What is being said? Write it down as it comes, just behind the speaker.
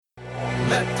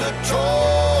let the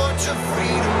torch of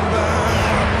freedom burn.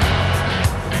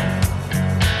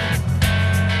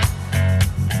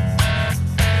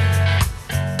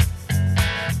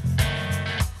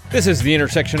 This is the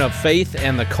intersection of faith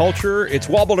and the culture. It's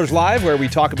Wallbuilders Live, where we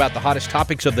talk about the hottest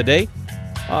topics of the day.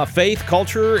 Faith,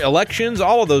 culture, elections,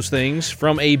 all of those things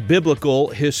from a biblical,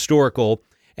 historical,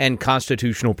 and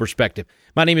constitutional perspective.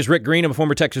 My name is Rick Green. I'm a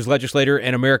former Texas legislator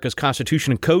and America's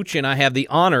Constitution coach, and I have the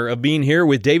honor of being here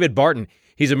with David Barton.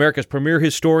 He's America's premier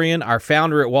historian, our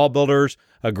founder at Wallbuilders,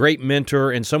 a great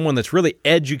mentor, and someone that's really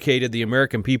educated the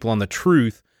American people on the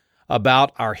truth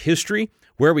about our history,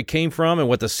 where we came from, and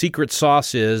what the secret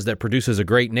sauce is that produces a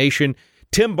great nation.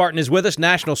 Tim Barton is with us,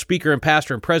 national speaker and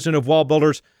pastor and president of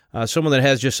Wallbuilders, someone that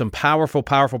has just some powerful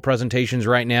presentations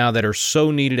right now that are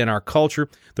so needed in our culture.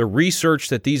 The research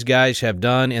that these guys have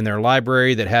done in their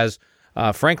library that has,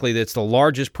 frankly, that's the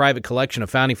largest private collection of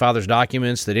Founding Fathers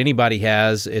documents that anybody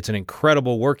has. It's an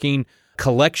incredible working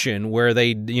collection where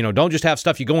they, don't just have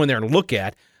stuff you go in there and look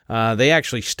at. They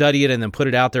actually study it and then put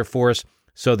it out there for us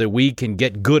so that we can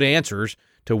get good answers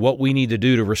to what we need to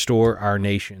do to restore our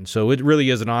nation. So it really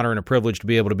is an honor and a privilege to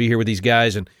be able to be here with these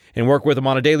guys and work with them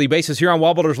on a daily basis here on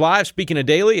Wallbuilders Live. Speaking of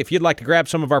daily, if you'd like to grab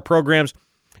some of our programs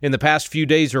in the past few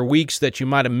days or weeks that you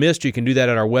might have missed, you can do that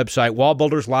at our website,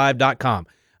 wallbuilderslive.com.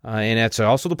 And that's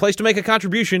also the place to make a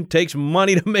contribution. It takes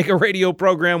money to make a radio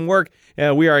program work.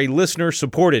 We are a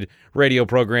listener-supported radio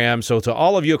program. So to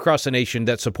all of you across the nation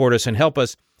that support us and help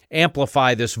us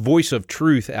amplify this voice of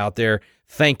truth out there,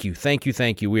 thank you.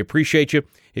 We appreciate you.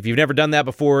 If you've never done that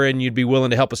before and you'd be willing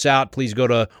to help us out, please go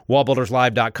to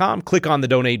wallbuilderslive.com, click on the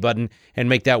donate button, and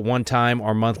make that one-time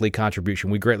or monthly contribution.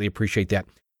 We greatly appreciate that.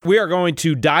 We are going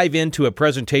to dive into a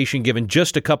presentation given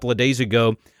just a couple of days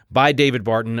ago by David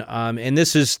Barton, and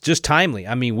this is just timely.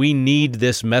 I mean, we need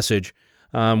this message.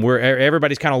 Where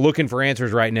everybody's kind of looking for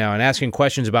answers right now and asking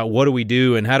questions about what do we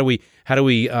do and how do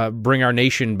we bring our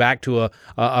nation back to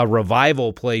a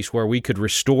revival place where we could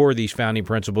restore these founding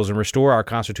principles and restore our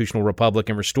constitutional republic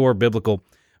and restore biblical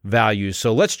values.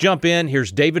 So let's jump in.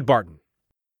 Here's David Barton.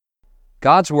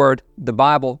 God's Word, the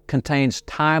Bible, contains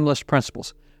timeless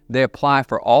principles. They apply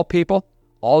for all people,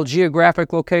 all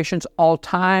geographic locations, all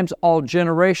times, all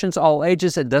generations, all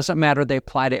ages. It doesn't matter. They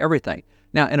apply to everything.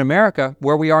 Now, in America,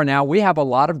 where we are now, we have a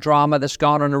lot of drama that's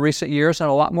gone on in recent years and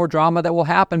a lot more drama that will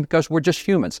happen because we're just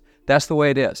humans. That's the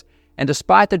way it is. And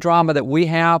despite the drama that we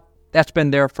have, that's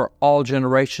been there for all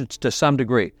generations to some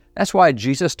degree. That's why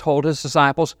Jesus told his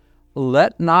disciples,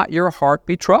 let not your heart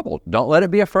be troubled. Don't let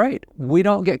it be afraid. We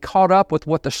don't get caught up with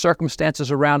what the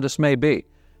circumstances around us may be.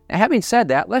 Now, having said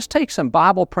that, let's take some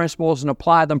Bible principles and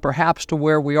apply them perhaps to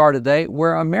where we are today,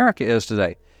 where America is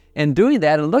today. In doing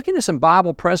that and looking at some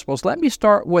Bible principles, let me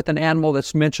start with an animal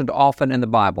that's mentioned often in the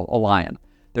Bible, a lion.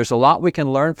 There's a lot we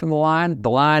can learn from the lion. The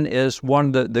lion is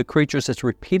one of the creatures that's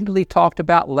repeatedly talked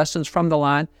about, lessons from the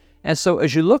lion. And so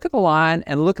as you look at the lion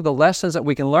and look at the lessons that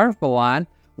we can learn from the lion,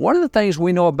 one of the things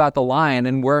we know about the lion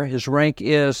and where his rank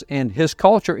is in his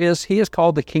culture is he is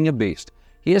called the king of beasts.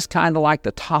 He is kind of like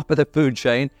the top of the food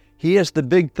chain. He is the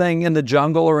big thing in the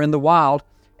jungle or in the wild.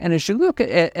 And as you look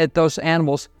at those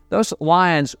animals, those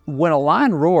lions, when a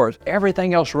lion roars,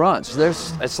 everything else runs.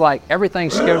 It's like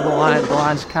everything's scared of the lion. The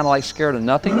lion's kind of like scared of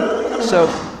nothing.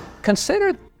 So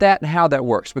consider that and how that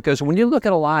works. Because when you look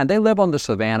at a lion, they live on the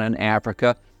savanna in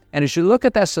Africa. And as you look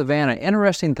at that savanna,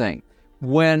 interesting thing,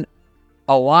 when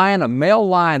a male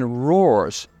lion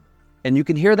roars, and you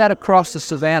can hear that across the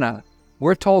savanna,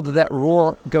 we're told that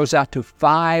roar goes out to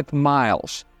 5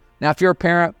 miles. Now, if you're a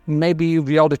parent, maybe you've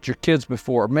yelled at your kids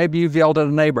before. Maybe you've yelled at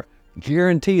a neighbor.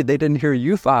 Guaranteed they didn't hear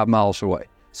you 5 miles away.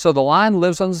 So the lion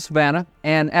lives on the savanna,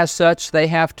 and as such, they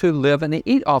have to live and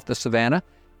eat off the savanna.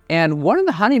 And one of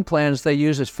the hunting plans they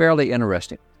use is fairly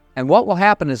interesting. And what will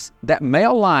happen is that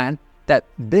male lion, that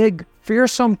big,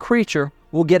 fearsome creature,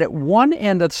 will get at one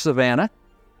end of the savanna,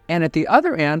 and at the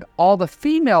other end, all the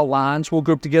female lions will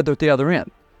group together at the other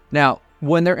end. Now,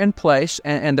 when they're in place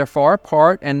and they're far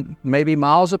apart and maybe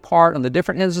miles apart on the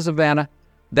different ends of the savanna,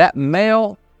 that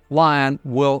male lion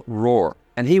will roar,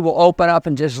 and he will open up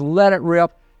and just let it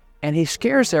rip, and he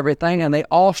scares everything, and they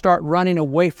all start running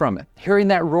away from it. Hearing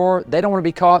that roar, they don't want to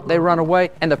be caught, they run away,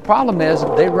 and the problem is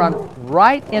they run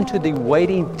right into the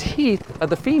waiting teeth of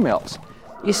the females.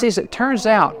 You see, as it turns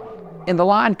out, in the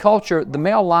lion culture, the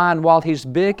male lion, while he's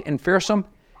big and fearsome,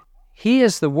 he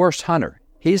is the worst hunter.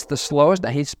 He's the slowest.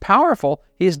 Now, he's powerful,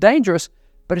 he's dangerous,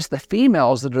 but it's the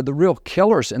females that are the real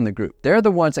killers in the group. They're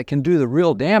the ones that can do the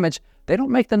real damage. They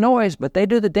don't make the noise, but they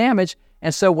do the damage.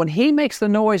 And so when he makes the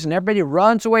noise and everybody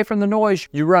runs away from the noise,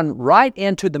 you run right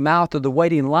into the mouth of the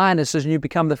waiting lioness and you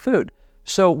become the food.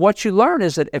 So what you learn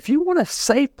is that if you want a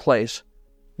safe place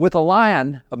with a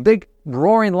lion, a big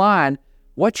roaring lion,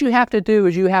 what you have to do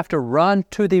is you have to run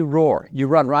to the roar. You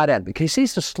run right at it because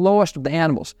he's the slowest of the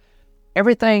animals.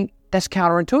 Everything that's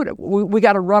counterintuitive. We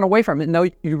got to run away from it. No,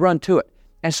 you run to it.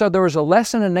 And so there was a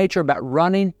lesson in nature about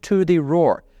running to the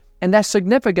roar. And that's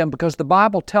significant because the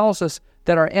Bible tells us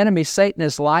that our enemy, Satan,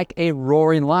 is like a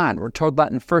roaring lion. We're told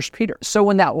that in 1 Peter. So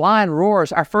when that lion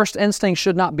roars, our first instinct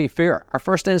should not be fear. Our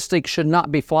first instinct should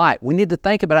not be flight. We need to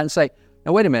think about it and say,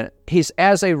 now wait a minute, he's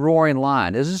as a roaring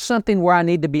lion. Is this something where I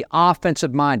need to be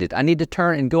offensive-minded? I need to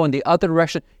turn and go in the other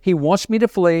direction. He wants me to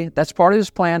flee. That's part of his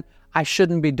plan. I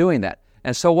shouldn't be doing that.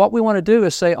 And so what we want to do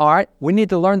is say, all right, we need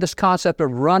to learn this concept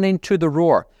of running to the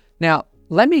roar. Now,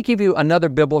 let me give you another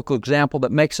biblical example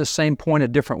that makes the same point a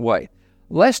different way.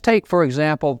 Let's take, for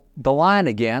example, the lion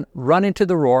again, running to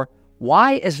the roar.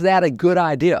 Why is that a good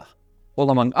idea?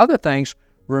 Well, among other things,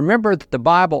 remember that the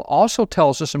Bible also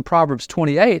tells us in Proverbs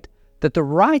 28 that the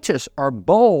righteous are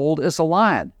bold as a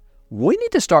lion. We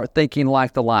need to start thinking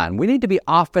like the lion. We need to be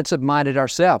offensive-minded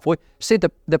ourselves. See,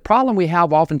 the problem we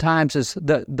have oftentimes is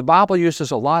the Bible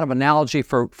uses a lot of analogy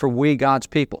for we, God's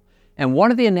people. And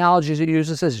one of the analogies it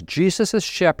uses is Jesus is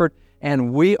shepherd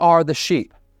and we are the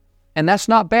sheep. And that's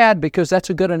not bad because that's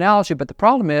a good analogy, but the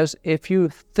problem is if you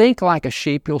think like a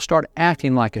sheep, you'll start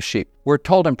acting like a sheep. We're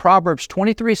told in Proverbs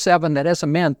 23:7 that as a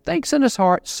man thinks in his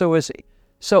heart, so is he.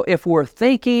 So if we're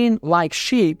thinking like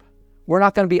sheep, we're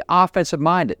not going to be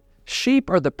offensive-minded. Sheep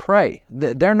are the prey.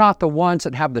 They're not the ones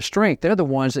that have the strength. They're the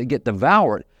ones that get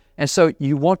devoured. And so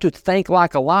you want to think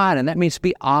like a lion, and that means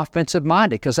be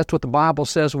offensive-minded because that's what the Bible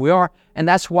says we are, and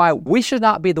that's why we should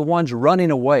not be the ones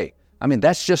running away. I mean,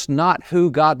 that's just not who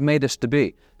God made us to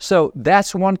be. So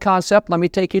that's one concept. Let me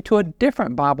take you to a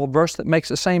different Bible verse that makes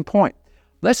the same point.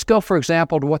 Let's go, for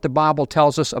example, to what the Bible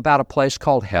tells us about a place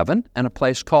called heaven and a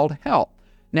place called hell.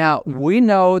 Now, we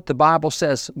know the Bible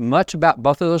says much about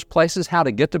both of those places, how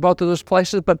to get to both of those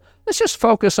places, but let's just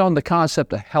focus on the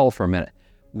concept of hell for a minute.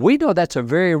 We know that's a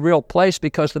very real place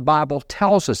because the Bible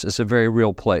tells us it's a very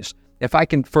real place. If I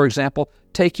can, for example,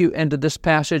 take you into this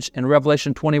passage in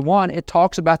Revelation 21, it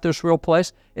talks about this real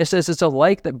place. It says it's a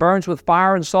lake that burns with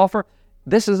fire and sulfur.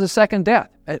 This is the second death.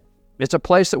 It's a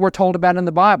place that we're told about in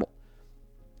the Bible.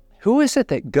 Who is it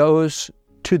that goes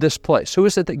to this place? Who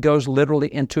is it that goes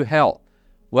literally into hell?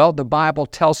 Well, the Bible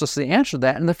tells us the answer to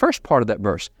that in the first part of that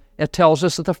verse. It tells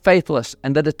us that the faithless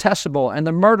and the detestable and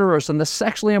the murderers and the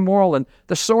sexually immoral and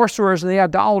the sorcerers and the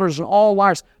idolaters and all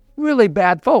liars, really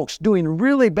bad folks doing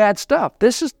really bad stuff.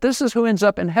 This is who ends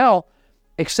up in hell,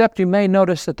 except you may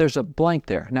notice that there's a blank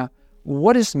there. Now,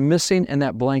 what is missing in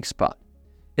that blank spot?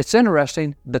 It's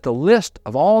interesting that the list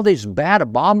of all these bad,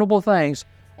 abominable things,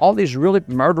 all these really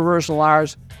murderers and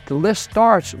liars, the list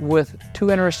starts with two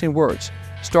interesting words.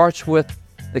 Starts with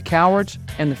the cowards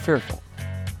and the fearful.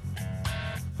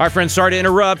 All right, friends, sorry to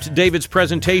interrupt David's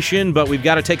presentation, but we've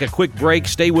got to take a quick break.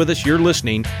 Stay with us. You're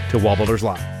listening to Wall Builders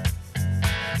Live.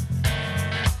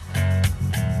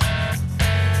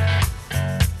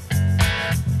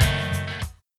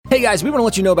 Hey guys, we want to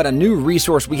let you know about a new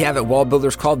resource we have at Wall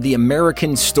Builders called The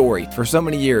American Story. For so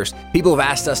many years, people have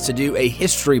asked us to do a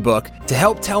history book to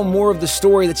help tell more of the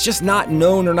story that's just not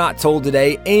known or not told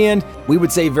today, and we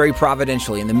would say very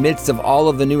providentially in the midst of all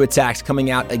of the new attacks coming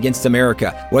out against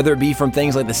America, whether it be from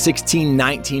things like the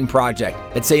 1619 Project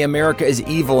that say America is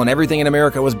evil and everything in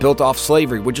America was built off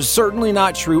slavery, which is certainly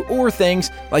not true, or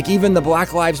things like even the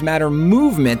Black Lives Matter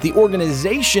movement, the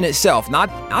organization itself, not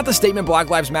the statement Black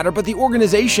Lives Matter, but the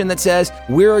organization that says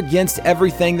we're against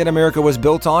everything that America was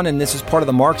built on, and this is part of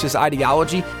the Marxist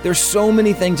ideology. There's so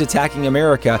many things attacking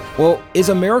America. Well, is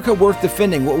America worth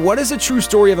defending? What is a true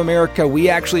story of America? We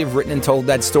actually have written and told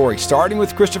that story, starting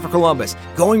with Christopher Columbus,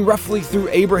 going roughly through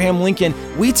Abraham Lincoln.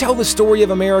 We tell the story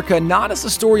of America not as the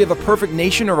story of a perfect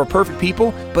nation or a perfect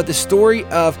people, but the story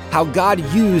of how God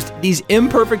used these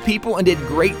imperfect people and did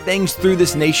great things through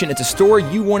this nation. It's a story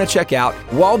you want to check out.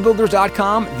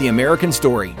 Wallbuilders.com, The American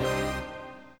Story.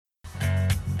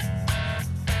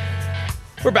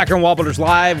 We're back on Wall Builders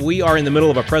Live. We are in the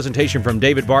middle of a presentation from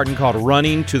David Barton called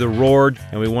Running to the Roar,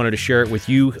 and we wanted to share it with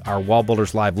you, our Wall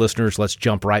Builders Live listeners. Let's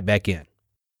jump right back in.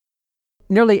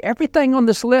 Nearly everything on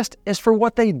this list is for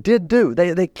what they did do.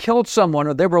 They killed someone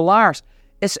or they were liars.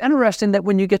 It's interesting that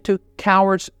when you get to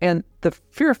cowards and the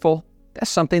fearful, that's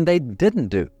something they didn't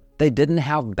do. They didn't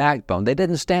have backbone. They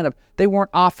didn't stand up. They weren't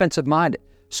offensive-minded.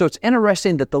 So it's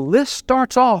interesting that the list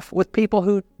starts off with people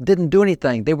who didn't do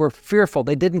anything. They were fearful.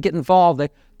 They didn't get involved.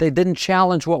 They didn't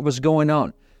challenge what was going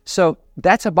on. So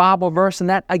that's a Bible verse, and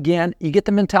that, again, you get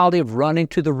the mentality of running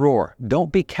to the roar.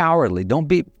 Don't be cowardly. Don't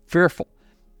be fearful.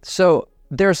 So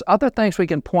there's other things we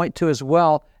can point to as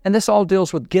well, and this all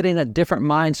deals with getting a different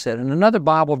mindset. And another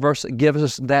Bible verse that gives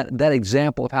us that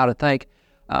example of how to think.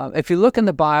 If you look in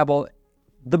the Bible,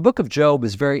 the book of Job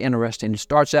is very interesting. It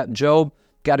starts out, Job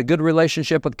got a good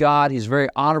relationship with God. He's a very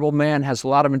honorable man, has a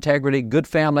lot of integrity, good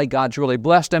family. God's really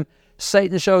blessed him.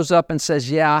 Satan shows up and says,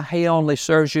 yeah, he only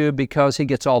serves you because he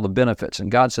gets all the benefits.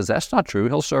 And God says, that's not true.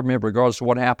 He'll serve me regardless of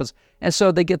what happens. And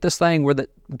so they get this thing where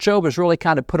Job is really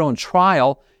kind of put on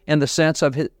trial in the sense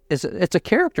of it's a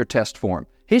character test for him.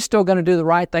 He's still going to do the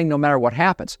right thing no matter what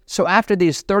happens. So after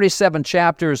these 37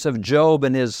 chapters of Job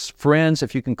and his friends,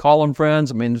 if you can call them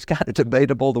friends, I mean, it's kind of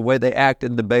debatable the way they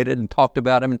acted and debated and talked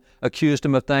about him and accused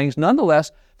him of things.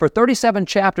 Nonetheless, for 37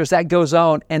 chapters, that goes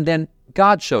on, and then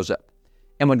God shows up.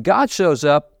 And when God shows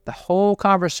up, the whole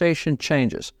conversation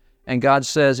changes. And God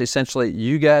says, essentially,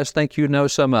 you guys think you know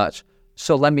so much,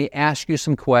 so let me ask you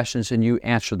some questions and you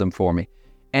answer them for me.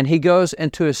 And he goes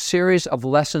into a series of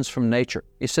lessons from nature.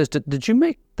 He says, did you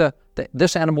make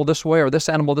this animal this way or this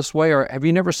animal this way, or have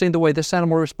you never seen the way this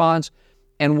animal responds?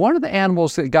 And one of the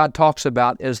animals that God talks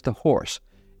about is the horse.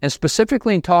 And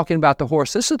specifically in talking about the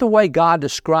horse, this is the way God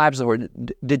describes the horse.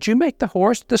 Did you make the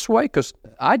horse this way? Because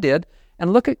I did.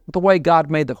 And look at the way God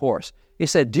made the horse. He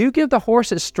said, do you give the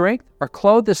horse its strength or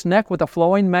clothe its neck with a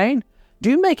flowing mane? Do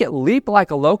you make it leap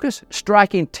like a locust,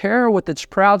 striking terror with its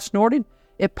proud snorting?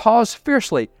 It paws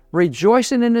fiercely,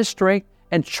 rejoicing in its strength,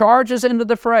 and charges into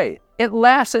the fray. It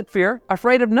laughs at fear,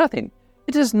 afraid of nothing.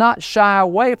 It does not shy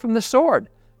away from the sword.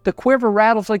 The quiver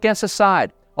rattles against the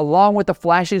side, along with the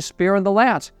flashing spear and the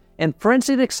lance. In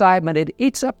frenzied excitement, it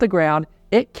eats up the ground.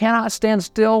 It cannot stand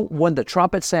still when the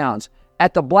trumpet sounds.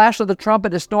 At the blast of the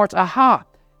trumpet, it snorts, aha!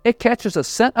 It catches the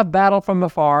scent of battle from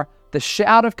afar, the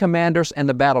shout of commanders, and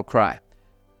the battle cry.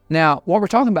 Now, what we're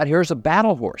talking about here is a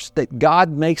battle horse, that God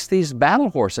makes these battle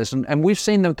horses, and we've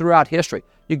seen them throughout history.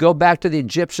 You go back to the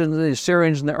Egyptians, the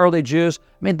Assyrians, and the early Jews.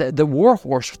 I mean, the war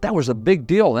horse, that was a big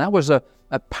deal. That was a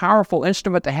powerful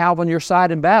instrument to have on your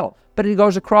side in battle. But it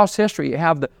goes across history. You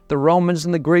have the Romans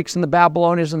and the Greeks and the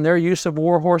Babylonians and their use of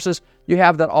war horses. You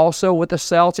have that also with the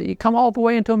Celts. You come all the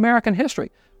way into American history.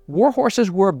 War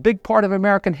horses were a big part of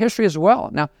American history as well.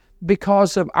 Now,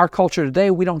 because of our culture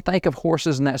today, we don't think of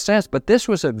horses in that sense, but this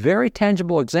was a very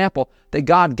tangible example that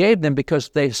God gave them because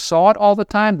they saw it all the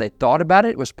time, they thought about it,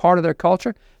 it was part of their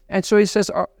culture. And so he says,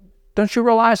 don't you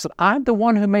realize that I'm the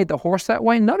one who made the horse that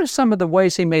way? Notice some of the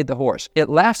ways he made the horse. It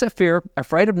laughs at fear,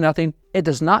 afraid of nothing. It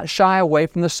does not shy away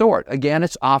from the sword. Again,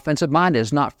 it's offensive minded.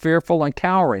 It's not fearful and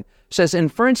cowering. It says, in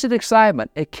frenzied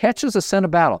excitement, it catches the scent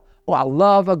of battle. Oh, I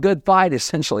love a good fight,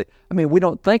 essentially. I mean, we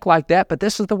don't think like that, but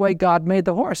this is the way God made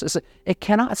the horse. It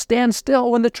cannot stand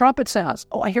still when the trumpet sounds.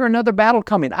 Oh, I hear another battle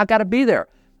coming. I got to be there.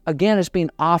 Again, it's being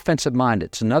offensive-minded.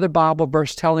 It's another Bible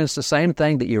verse telling us the same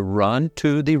thing, that you run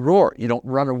to the roar. You don't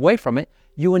run away from it.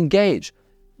 You engage.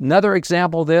 Another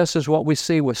example of this is what we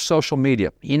see with social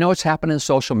media. You know what's happened in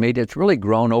social media? It's really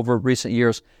grown over recent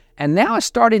years, and now it's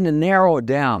starting to narrow it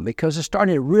down because it's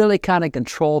starting to really kind of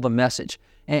control the message.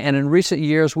 And in recent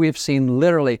years, we've seen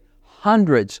literally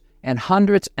hundreds and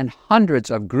hundreds and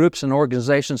hundreds of groups and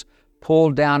organizations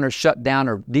pulled down or shut down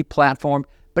or deplatformed.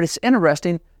 But it's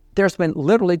interesting, there's been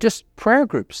literally just prayer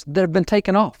groups that have been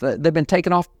taken off. They've been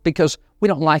taken off because we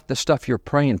don't like the stuff you're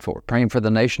praying for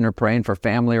the nation or praying for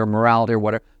family or morality or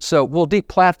whatever. So we'll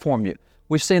deplatform you.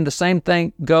 We've seen the same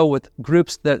thing go with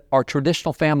groups that are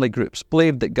traditional family groups,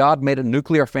 believe that God made a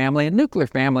nuclear family, and nuclear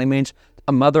family means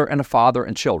a mother and a father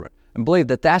and children, and believe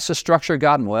that that's the structure of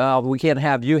God, and well, we can't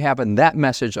have you having that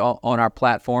message on our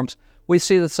platforms. We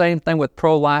see the same thing with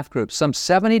pro-life groups. Some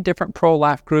 70 different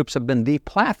pro-life groups have been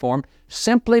deplatformed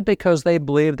simply because they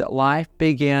believe that life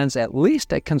begins at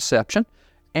least at conception,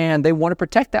 and they want to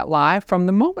protect that life from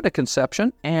the moment of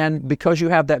conception, and because you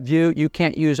have that view, you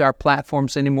can't use our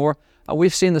platforms anymore.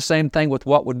 We've seen the same thing with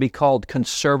what would be called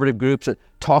conservative groups,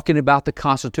 talking about the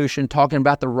Constitution, talking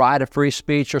about the right of free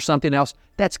speech or something else.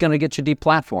 That's going to get you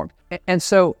deplatformed. And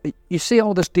so you see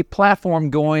all this deplatform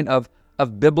going of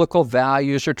biblical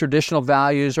values or traditional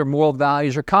values or moral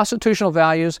values or constitutional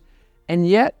values, and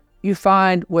yet you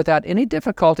find without any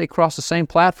difficulty across the same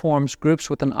platforms groups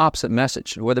with an opposite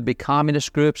message, whether it be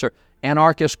communist groups or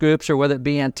anarchist groups or whether it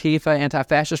be Antifa,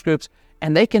 anti-fascist groups,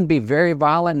 and they can be very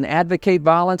violent and advocate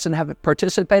violence and have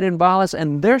participated in violence,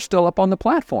 and they're still up on the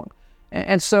platform.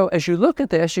 And so as you look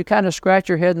at this, you kind of scratch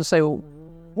your head and say, well,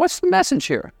 what's the message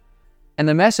here? And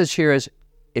the message here is,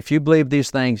 if you believe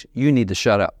these things, you need to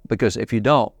shut up, because if you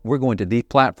don't, we're going to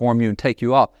deplatform you and take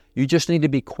you off. You just need to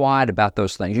be quiet about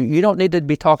those things. You don't need to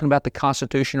be talking about the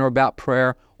Constitution or about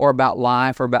prayer or about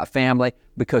life or about family,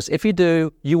 because if you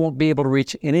do, you won't be able to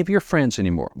reach any of your friends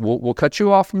anymore. We'll cut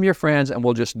you off from your friends and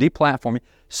we'll just deplatform you.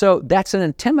 So that's an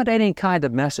intimidating kind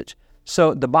of message.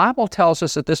 So the Bible tells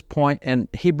us at this point in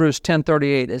Hebrews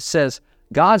 10:38, it says,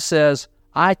 God says,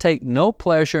 I take no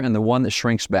pleasure in the one that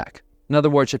shrinks back. In other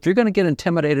words, if you're going to get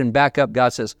intimidated and back up, God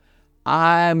says,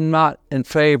 I'm not in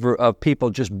favor of people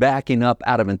just backing up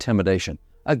out of intimidation.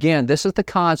 Again, this is the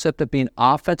concept of being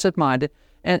offensive-minded.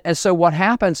 And so what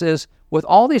happens is, with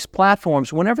all these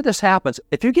platforms, whenever this happens,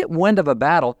 if you get wind of a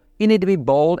battle, you need to be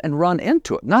bold and run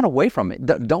into it, not away from it.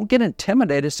 Don't get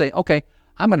intimidated. Say, okay,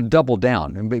 I'm going to double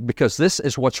down because this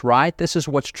is what's right, this is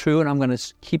what's true, and I'm going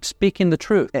to keep speaking the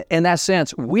truth. In that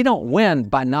sense, we don't win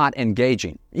by not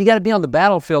engaging. You got to be on the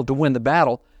battlefield to win the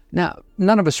battle. Now,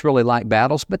 none of us really like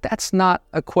battles, but that's not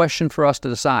a question for us to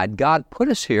decide. God put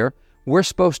us here. We're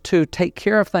supposed to take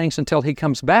care of things until He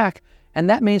comes back. And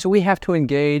that means we have to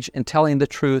engage in telling the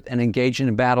truth and engaging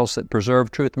in battles that preserve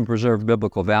truth and preserve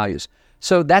biblical values.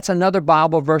 So that's another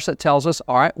Bible verse that tells us,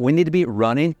 all right, we need to be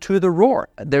running to the roar.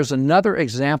 There's another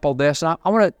example of this. And I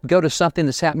want to go to something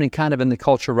that's happening kind of in the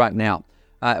culture right now.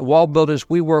 At Wall Builders,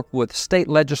 we work with state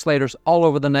legislators all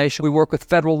over the nation. We work with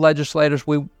federal legislators.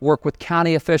 We work with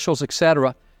county officials,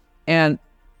 etc. And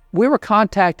we were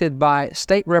contacted by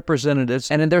state representatives,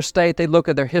 and in their state, they look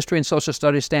at their history and social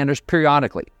studies standards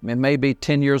periodically. It may be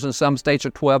 10 years in some states or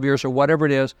 12 years or whatever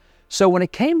it is. So when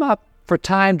it came up for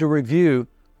time to review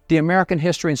the American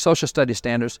history and social studies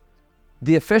standards,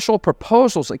 the official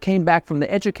proposals that came back from the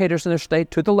educators in their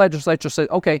state to the legislature said,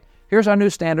 okay, here's our new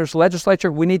standards.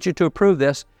 Legislature, we need you to approve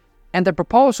this. And the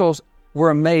proposals were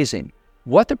amazing.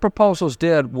 What the proposals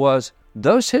did was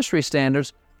those history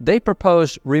standards, they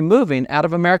proposed removing out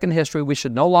of American history. We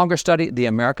should no longer study the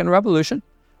American Revolution.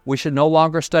 We should no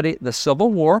longer study the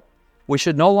Civil War. We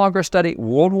should no longer study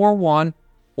World War I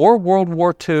or World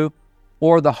War II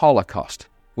or the Holocaust.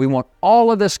 We want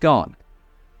all of this gone.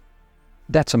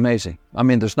 That's amazing. I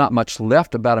mean, there's not much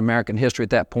left about American history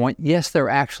at that point. Yes, there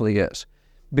actually is.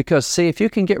 Because, see, if you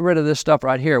can get rid of this stuff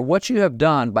right here, what you have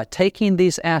done by taking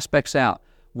these aspects out,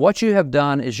 what you have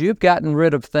done is you've gotten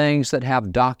rid of things that have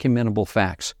documentable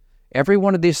facts. Every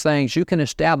one of these things, you can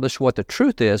establish what the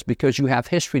truth is because you have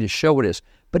history to show it is.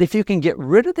 But if you can get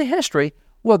rid of the history,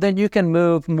 well, then you can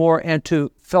move more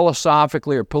into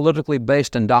philosophically or politically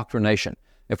based indoctrination.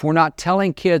 If we're not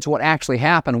telling kids what actually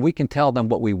happened, we can tell them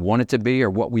what we want it to be or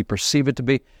what we perceive it to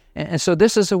be. And so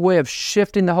this is a way of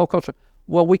shifting the whole culture.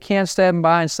 Well, we can't stand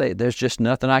by and say, there's just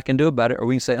nothing I can do about it. Or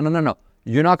we can say, no.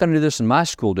 You're not going to do this in my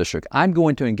school district. I'm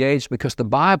going to engage because the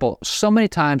Bible so many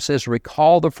times says,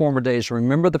 recall the former days,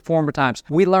 remember the former times.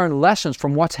 We learn lessons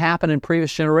from what's happened in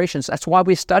previous generations. That's why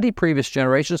we study previous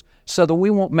generations, so that we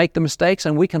won't make the mistakes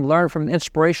and we can learn from the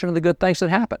inspiration of the good things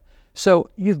that happen. So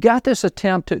you've got this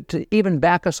attempt to even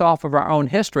back us off of our own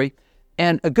history.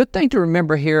 And a good thing to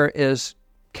remember here is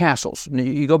castles.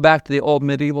 You go back to the old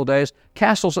medieval days,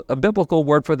 castles, a biblical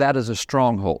word for that is a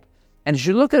stronghold. And as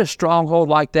you look at a stronghold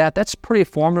like that, that's pretty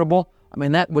formidable. I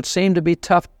mean, that would seem to be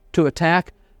tough to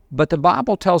attack. But the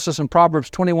Bible tells us in Proverbs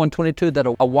 21:22 that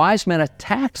a wise man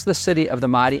attacks the city of the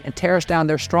mighty and tears down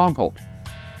their stronghold.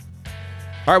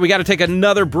 All right, we got to take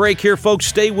another break here, folks.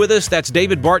 Stay with us. That's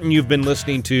David Barton you've been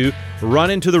listening to.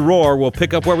 Run into the roar. We'll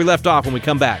pick up where we left off when we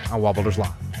come back on Wall Builders Live.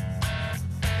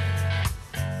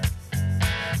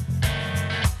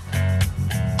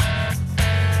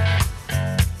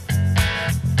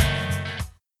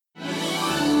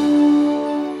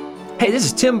 Hey, this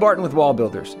is Tim Barton with Wall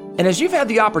Builders. And as you've had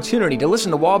the opportunity to listen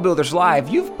to Wall Builders Live,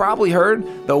 you've probably heard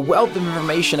the wealth of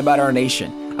information about our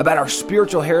nation, about our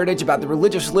spiritual heritage, about the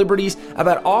religious liberties,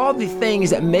 about all the things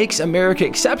that makes America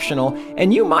exceptional.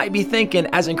 And you might be thinking,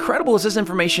 as incredible as this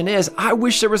information is, I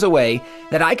wish there was a way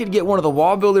that I could get one of the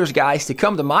Wall Builders guys to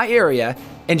come to my area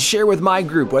and share with my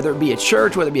group, whether it be a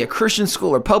church, whether it be a Christian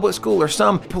school or public school or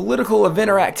some political event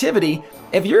or activity.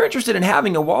 If you're interested in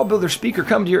having a Wall Builder speaker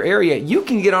come to your area, you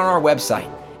can get on our website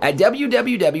at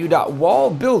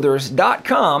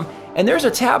www.wallbuilders.com, and there's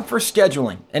a tab for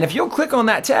scheduling. And if you'll click on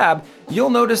that tab,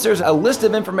 you'll notice there's a list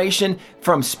of information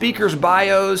from speakers'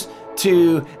 bios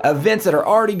to events that are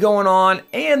already going on,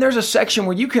 and there's a section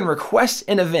where you can request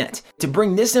an event to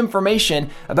bring this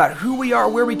information about who we are,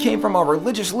 where we came from, our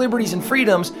religious liberties and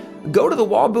freedoms. Go to the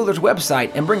Wall Builders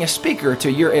website and bring a speaker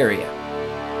to your area.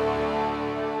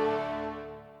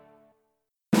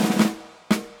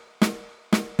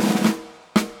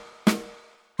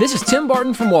 This is Tim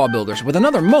Barton from Wall Builders with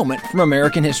another moment from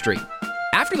American history.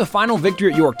 After the final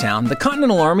victory at Yorktown, the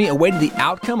Continental Army awaited the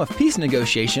outcome of peace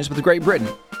negotiations with Great Britain.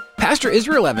 Pastor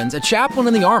Israel Evans, a chaplain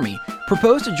in the Army,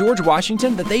 proposed to George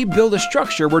Washington that they build a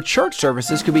structure where church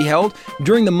services could be held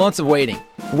during the months of waiting.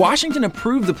 Washington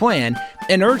approved the plan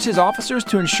and urged his officers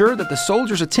to ensure that the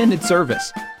soldiers attended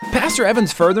service. Pastor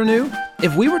Evans further knew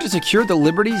if we were to secure the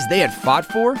liberties they had fought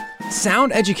for,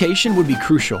 sound education would be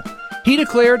crucial. He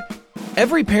declared,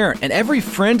 "Every parent and every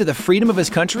friend to the freedom of his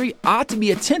country ought to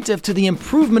be attentive to the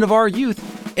improvement of our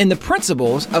youth in the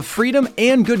principles of freedom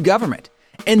and good government.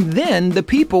 And then the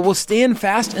people will stand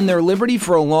fast in their liberty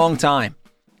for a long time."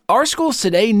 Our schools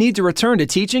today need to return to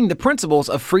teaching the principles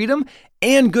of freedom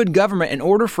and good government in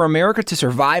order for America to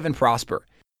survive and prosper.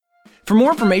 For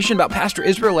more information about Pastor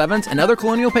Israel Evans and other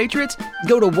colonial patriots,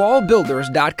 go to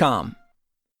wallbuilders.com.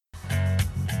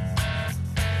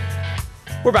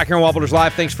 We're back here on Wall Builders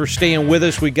Live. Thanks for staying with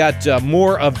us. We got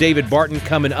more of David Barton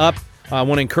coming up. I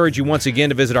want to encourage you once again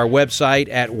to visit our website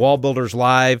at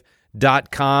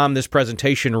wallbuilderslive.com. This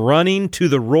presentation, Running to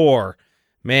the Roar.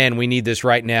 Man, we need this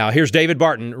right now. Here's David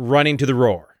Barton, Running to the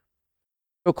Roar.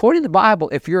 According to the Bible,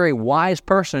 if you're a wise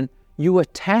person, you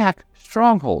attack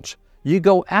strongholds. You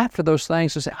go after those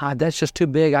things and say, that's just too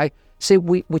big.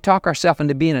 We talk ourselves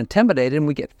into being intimidated, and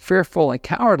we get fearful and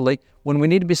cowardly when we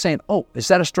need to be saying, is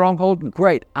that a stronghold?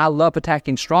 Great. I love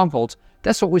attacking strongholds.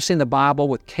 That's what we see in the Bible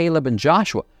with Caleb and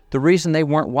Joshua. The reason they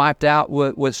weren't wiped out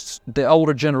was the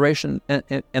older generation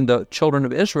and the children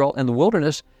of Israel in the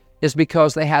wilderness is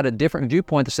because they had a different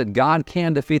viewpoint that said God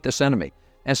can defeat this enemy.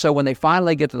 And so when they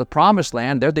finally get to the promised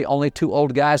land, they're the only two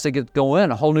old guys that get to go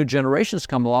in. A whole new generation's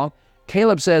come along.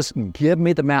 Caleb says, give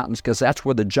me the mountains because that's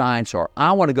where the giants are.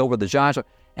 I want to go where the giants are.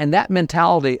 And that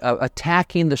mentality of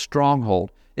attacking the stronghold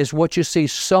is what you see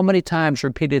so many times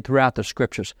repeated throughout the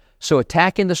scriptures. So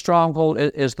attacking the stronghold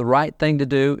is the right thing to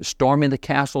do. Storming the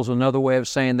castle is another way of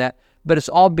saying that. But it's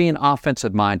all being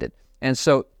offensive-minded. And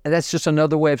so that's just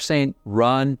another way of saying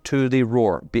run to the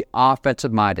roar. Be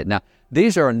offensive-minded. Now,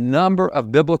 these are a number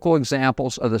of biblical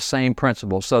examples of the same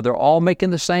principle. So they're all making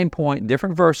the same point,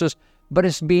 different verses, but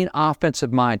it's being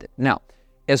offensive-minded. Now,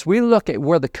 as we look at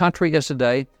where the country is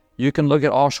today, you can look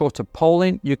at all sorts of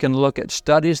polling. You can look at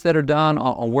studies that are done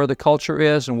on where the culture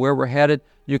is and where we're headed.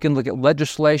 You can look at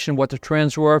legislation, what the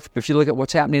trends were. If you look at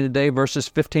what's happening today versus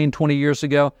 15, 20 years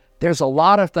ago, there's a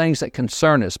lot of things that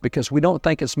concern us because we don't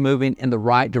think it's moving in the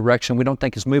right direction. We don't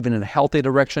think it's moving in a healthy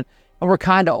direction, and we're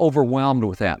kind of overwhelmed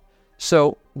with that.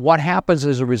 So what happens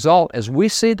as a result is we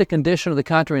see the condition of the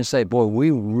country and say, boy,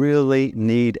 we really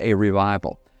need a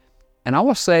revival. And I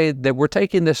will say that we're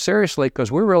taking this seriously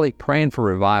because we're really praying for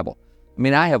revival. I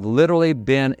mean, I have literally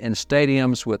been in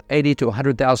stadiums with 80 to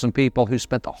 100,000 people who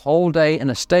spent the whole day in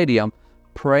a stadium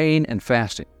praying and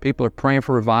fasting. People are praying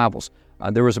for revivals.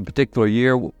 There was a particular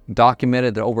year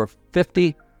documented that over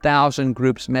 50,000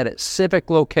 groups met at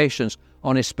civic locations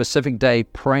on a specific day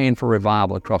praying for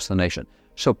revival across the nation.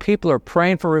 So people are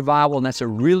praying for revival, and that's a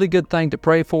really good thing to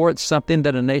pray for. It's something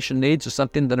that a nation needs. It's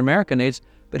something that America needs.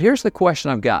 But here's the question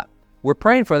I've got. We're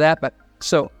praying for that, but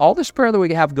so all this prayer that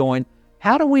we have going,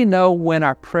 how do we know when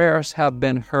our prayers have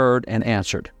been heard and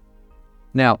answered?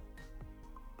 Now,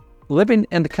 living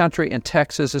in the country in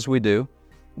Texas as we do,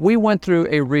 we went through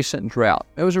a recent drought.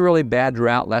 It was a really bad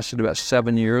drought, lasted about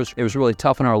 7 years. It was really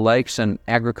tough on our lakes and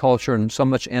agriculture and so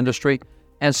much industry.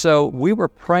 And so we were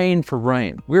praying for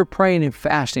rain. We were praying and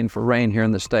fasting for rain here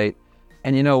in the state.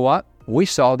 And you know what? We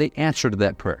saw the answer to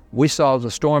that prayer. We saw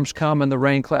the storms come and the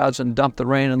rain clouds and dump the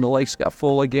rain and the lakes got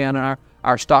full again and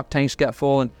our stock tanks got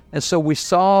full. And so we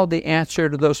saw the answer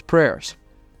to those prayers.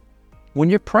 When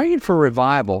you're praying for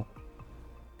revival,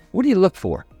 what do you look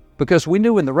for? Because we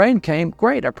knew when the rain came,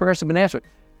 great, our prayers have been answered.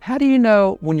 How do you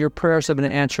know when your prayers have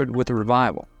been answered with a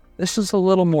revival? This is a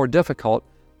little more difficult,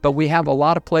 but we have a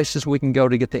lot of places we can go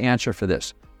to get the answer for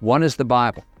this. One is the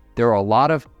Bible. There are a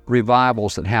lot of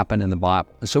revivals that happen in the Bible.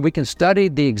 And so we can study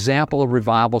the example of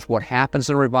revivals, what happens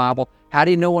in a revival, how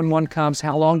do you know when one comes,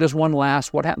 how long does one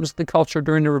last, what happens to the culture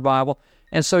during the revival.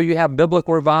 And so you have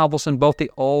biblical revivals in both the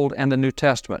Old and the New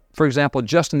Testament. For example,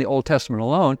 just in the Old Testament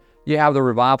alone, you have the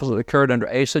revivals that occurred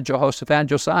under Asa, Jehoshaphat, and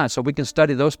Josiah. So we can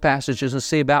study those passages and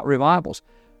see about revivals.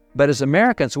 But as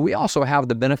Americans, we also have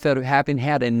the benefit of having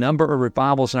had a number of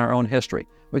revivals in our own history.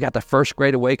 We got the First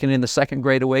Great Awakening, the Second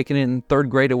Great Awakening, and Third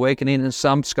Great Awakening, and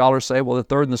some scholars say, well, the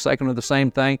third and the second are the same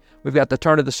thing. We've got the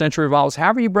turn of the century revivals.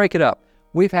 However you break it up,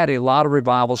 we've had a lot of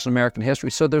revivals in American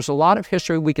history. So there's a lot of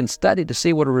history we can study to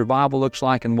see what a revival looks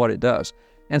like and what it does.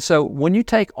 And so when you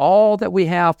take all that we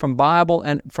have from Bible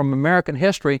and from American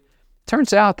history, it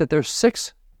turns out that there's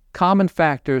 6 common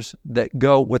factors that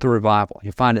go with a revival.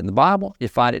 You find it in the Bible, you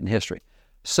find it in history.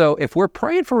 So if we're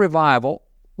praying for revival,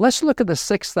 let's look at the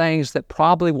 6 things that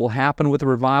probably will happen with a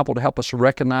revival to help us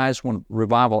recognize when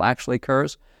revival actually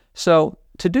occurs. So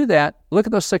to do that, look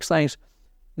at those 6 things.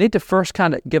 Need to first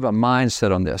kind of give a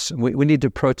mindset on this. We need to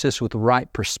approach this with the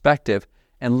right perspective.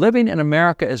 And living in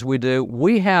America as we do,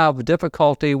 we have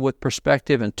difficulty with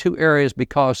perspective in 2 areas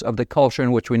because of the culture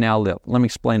in which we now live. Let me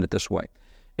explain it this way.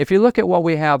 If you look at what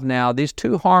we have now, these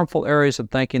 2 harmful areas of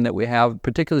thinking that we have,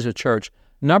 particularly as a church,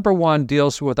 number 1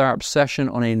 deals with our obsession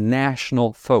on a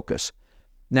national focus.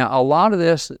 Now, a lot of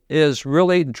this is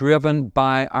really driven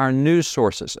by our news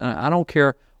sources. And I don't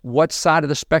care what side of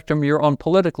the spectrum you're on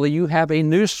politically, you have a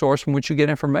news source from which you get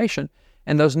information.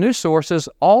 And those news sources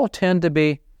all tend to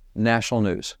be national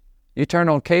news. You turn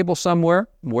on cable somewhere,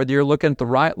 whether you're looking at the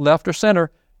right, left, or center,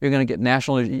 you're going to get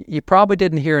national news. You probably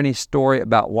didn't hear any story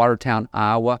about Watertown,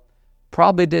 Iowa.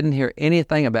 Probably didn't hear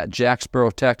anything about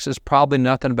Jacksboro, Texas. Probably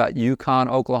nothing about Yukon,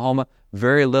 Oklahoma.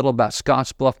 Very little about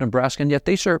Scottsbluff, Nebraska. And yet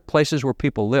these are places where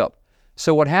people live.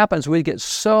 So what happens, we get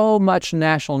so much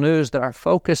national news that our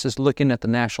focus is looking at the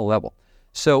national level.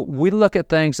 So we look at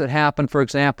things that happen, for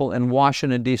example, in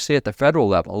Washington, D.C. at the federal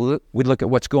level. We look at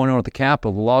what's going on at the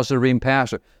Capitol, the laws that are being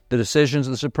passed, or the decisions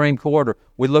of the Supreme Court, or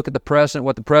we look at the president,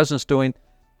 what the president's doing,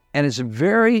 and it's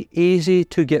very easy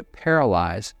to get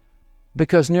paralyzed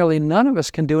because nearly none of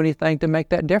us can do anything to make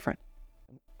that different.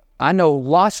 I know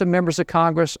lots of members of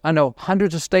Congress. I know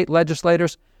hundreds of state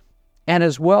legislators. And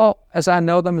as well as I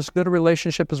know them, as good a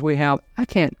relationship as we have, I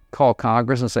can't call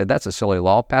Congress and say, that's a silly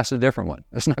law, pass a different one.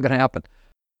 That's not going to happen.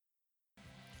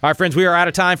 All right, friends, we are out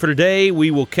of time for today.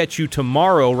 We will catch you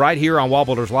tomorrow right here on Wall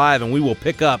Builders Live, and we will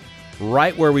pick up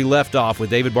right where we left off with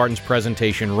David Barton's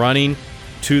presentation, Running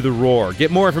to the Roar.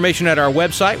 Get more information at our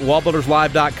website,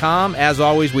 wallbuilderslive.com. As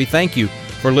always, we thank you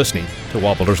for listening to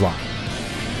Wall Builders Live.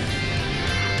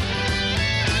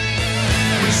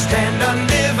 We stand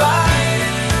undivided.